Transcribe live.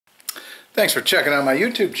Thanks for checking out my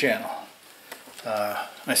YouTube channel.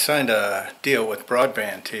 I signed a deal with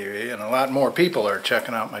Broadband TV, and a lot more people are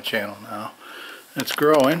checking out my channel now. It's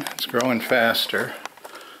growing faster.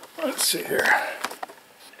 Let's see here.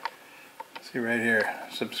 See right here,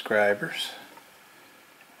 subscribers.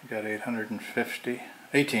 I got 1,850.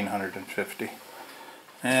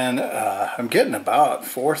 And I'm getting about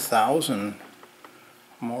 4,000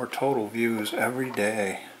 more total views every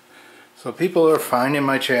day. So people are finding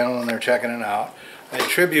my channel and they're checking it out. I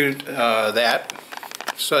attribute that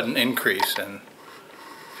sudden increase in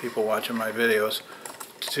people watching my videos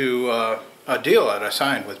to a deal that I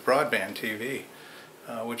signed with Broadband TV,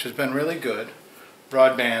 which has been really good.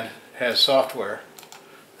 Broadband has software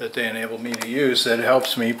that they enable me to use that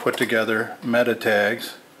helps me put together meta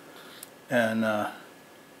tags, and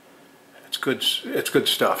it's good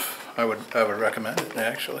stuff. I would recommend it,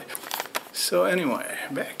 actually. So anyway,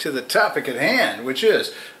 back to the topic at hand, which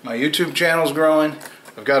is my YouTube channel's growing.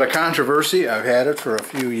 I've got a controversy. I've had it for a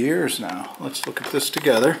few years now. Let's look at this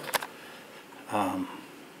together.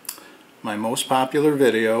 My most popular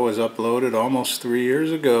video was uploaded almost 3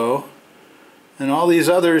 years ago, and all these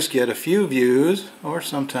others get a few views, or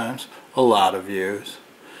sometimes a lot of views,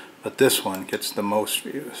 but this one gets the most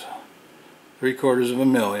views,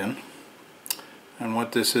 750,000. And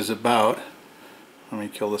what this is about, let me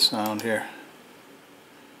kill the sound here.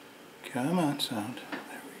 Come on, sound.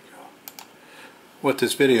 There we go. What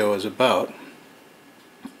this video is about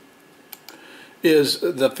is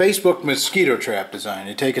the Facebook mosquito trap design.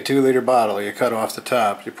 You take a 2-liter bottle, you cut off the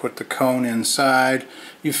top, you put the cone inside,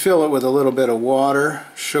 you fill it with a little bit of water,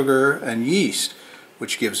 sugar, and yeast,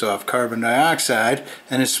 which gives off carbon dioxide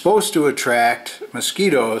and is supposed to attract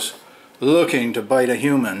mosquitoes looking to bite a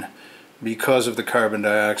human because of the carbon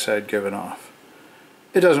dioxide given off.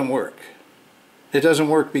 It doesn't work. It doesn't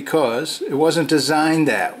work because it wasn't designed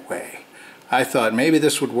that way. I thought maybe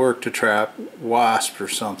this would work to trap wasps or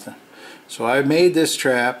something. So I made this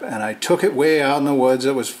trap and I took it way out in the woods.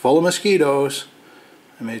 It was full of mosquitoes.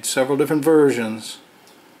 I made several different versions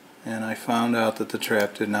and I found out that the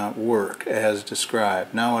trap did not work as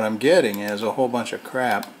described. Now what I'm getting is a whole bunch of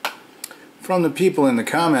crap from the people in the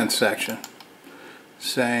comments section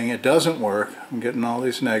saying it doesn't work. I'm getting all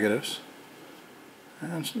these negatives.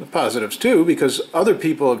 And the positives too, because other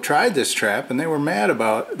people have tried this trap and they were mad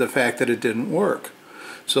about the fact that it didn't work.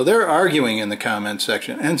 So they're arguing in the comments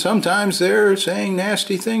section, and sometimes they're saying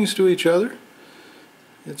nasty things to each other.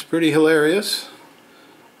 It's pretty hilarious.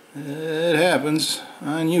 It happens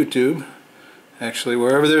on YouTube. Actually,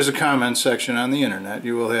 wherever there's a comment section on the internet,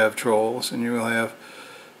 you will have trolls and you will have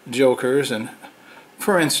jokers. And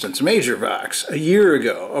for instance, Major Vox, a year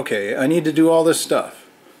ago, okay, I need to do all this stuff.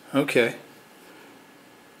 Okay.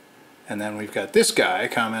 And then we've got this guy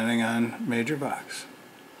commenting on Major Vox.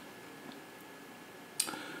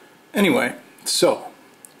 Anyway, so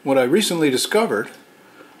what I recently discovered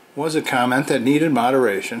was a comment that needed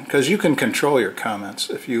moderation, because you can control your comments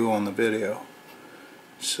if you own the video.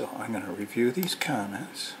 So I'm going to review these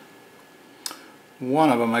comments. One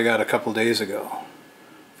of them I got a couple days ago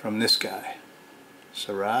from this guy,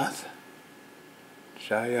 Sarath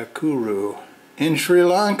Jayakuru, in Sri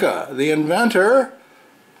Lanka, the inventor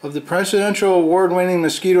of the presidential award-winning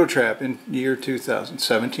mosquito trap in the year 2000,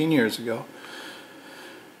 17 years ago.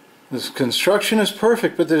 This construction is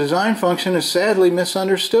perfect, but the design function is sadly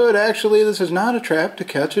misunderstood. Actually, this is not a trap to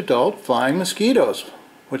catch adult flying mosquitoes,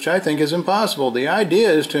 which I think is impossible. The idea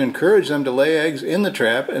is to encourage them to lay eggs in the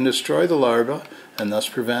trap and destroy the larvae, and thus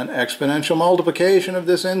prevent exponential multiplication of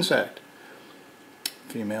this insect.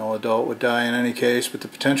 Female adult would die in any case, but the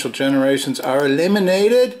potential generations are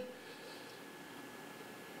eliminated.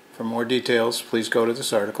 For more details, please go to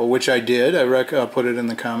this article, which I did. I'll put it in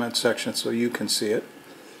the comments section so you can see it.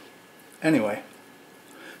 Anyway,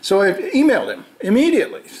 so I emailed him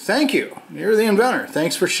immediately. Thank you. You're the inventor.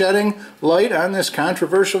 Thanks for shedding light on this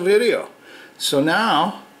controversial video. So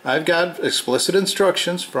now I've got explicit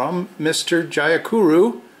instructions from Mr.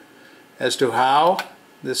 Jayakuru as to how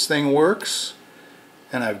this thing works.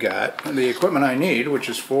 And I've got the equipment I need, which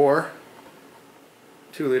is 4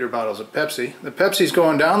 2-liter bottles of Pepsi. The Pepsi's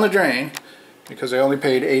going down the drain because I only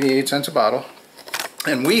paid 88 cents a bottle.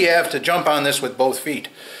 And we have to jump on this with both feet.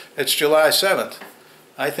 It's July 7th.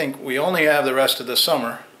 I think we only have the rest of the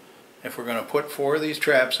summer if we're going to put 4 of these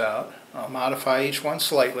traps out. I'll modify each one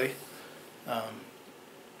slightly,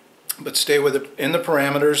 but stay in the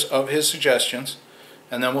parameters of his suggestions,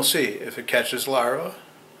 and then we'll see if it catches larvae,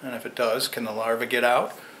 and if it does, can the larvae get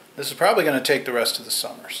out? This is probably going to take the rest of the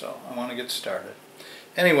summer, so I want to get started.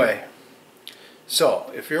 Anyway,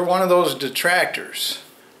 so if you're one of those detractors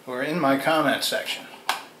who are in my comment section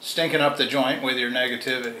stinking up the joint with your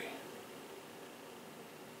negativity.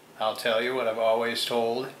 I'll tell you what I've always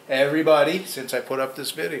told everybody since I put up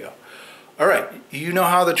this video. Alright, you know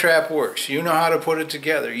how the trap works. You know how to put it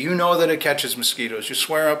together. You know that it catches mosquitoes. You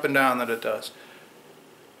swear up and down that it does.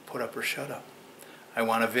 Put up or shut up. I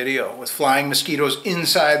want a video with flying mosquitoes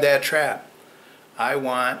inside that trap. I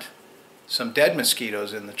want some dead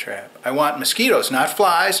mosquitoes in the trap. I want mosquitoes, not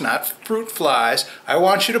flies, not fruit flies. I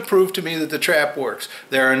want you to prove to me that the trap works.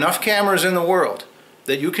 There are enough cameras in the world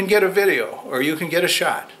that you can get a video or you can get a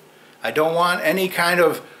shot. I don't want any kind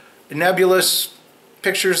of nebulous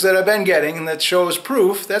pictures that I've been getting that shows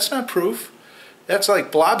proof. That's not proof. That's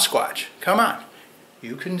like blob squatch. Come on.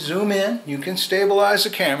 You can zoom in, you can stabilize the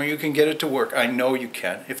camera, you can get it to work. I know you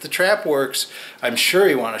can. If the trap works, I'm sure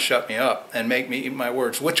you want to shut me up and make me eat my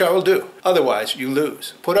words, which I will do. Otherwise, you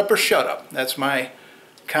lose. Put up or shut up. That's my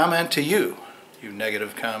comment to you, you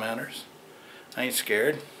negative commenters. I ain't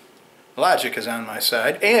scared. Logic is on my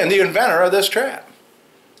side, and the inventor of this trap.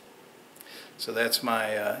 So that's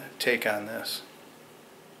my take on this.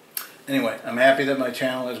 Anyway, I'm happy that my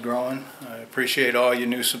channel is growing. I appreciate all you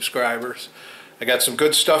new subscribers. I got some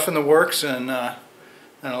good stuff in the works and a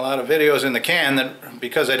lot of videos in the can that,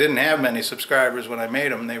 because I didn't have many subscribers when I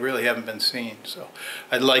made them, they really haven't been seen. So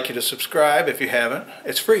I'd like you to subscribe if you haven't.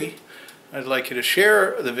 It's free. I'd like you to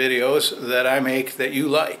share the videos that I make that you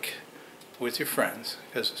like with your friends,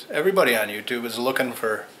 because everybody on YouTube is looking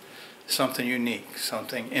for something unique,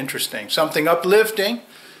 something interesting, something uplifting.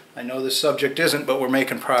 I know this subject isn't, but we're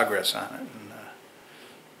making progress on it.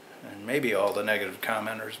 And maybe all the negative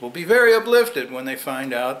commenters will be very uplifted when they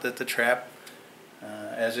find out that the trap,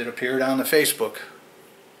 as it appeared on the Facebook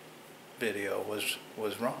video,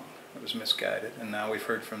 was wrong. It was misguided, and now we've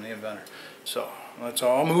heard from the inventor. So let's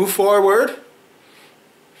all move forward.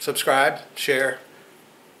 Subscribe, share,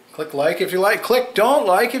 click like if you like, click don't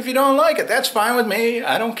like if you don't like it. That's fine with me.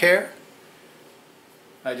 I don't care.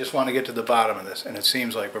 I just want to get to the bottom of this, and it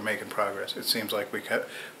seems like we're making progress. It seems like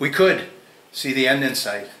we could see the end in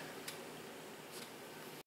sight.